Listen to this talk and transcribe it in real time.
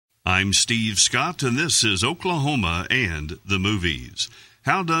I'm Steve Scott, and this is Oklahoma and the Movies.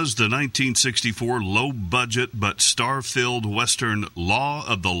 How does the 1964 low-budget but star-filled Western Law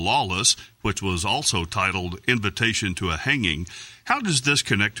of the Lawless, which was also titled Invitation to a Hanging, how does this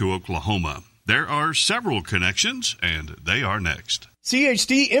connect to Oklahoma? There are several connections, and they are next.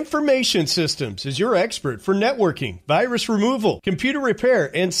 CHD Information Systems is your expert for networking, virus removal, computer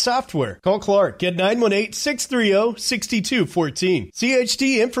repair, and software. Call Clark at 918-630-6214.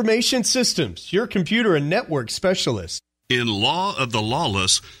 CHD Information Systems, your computer and network specialist. In Law of the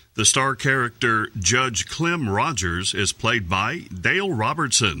Lawless, the star character Judge Clem Rogers is played by Dale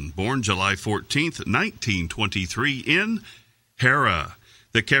Robertson, born July 14th, 1923 in Hera.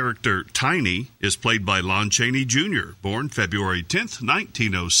 The character Tiny is played by Lon Chaney Jr., born February 10th,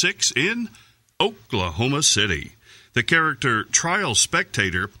 1906 in Oklahoma City. The character Trial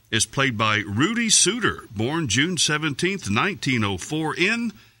Spectator is played by Rudy Suter, born June 17th, 1904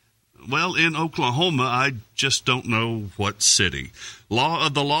 in Oklahoma. I just don't know what city. Law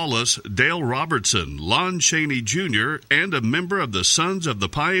of the Lawless, Dale Robertson, Lon Chaney Jr., and a member of the Sons of the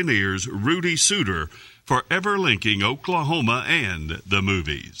Pioneers, Rudy Suter, forever linking Oklahoma and the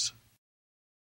movies.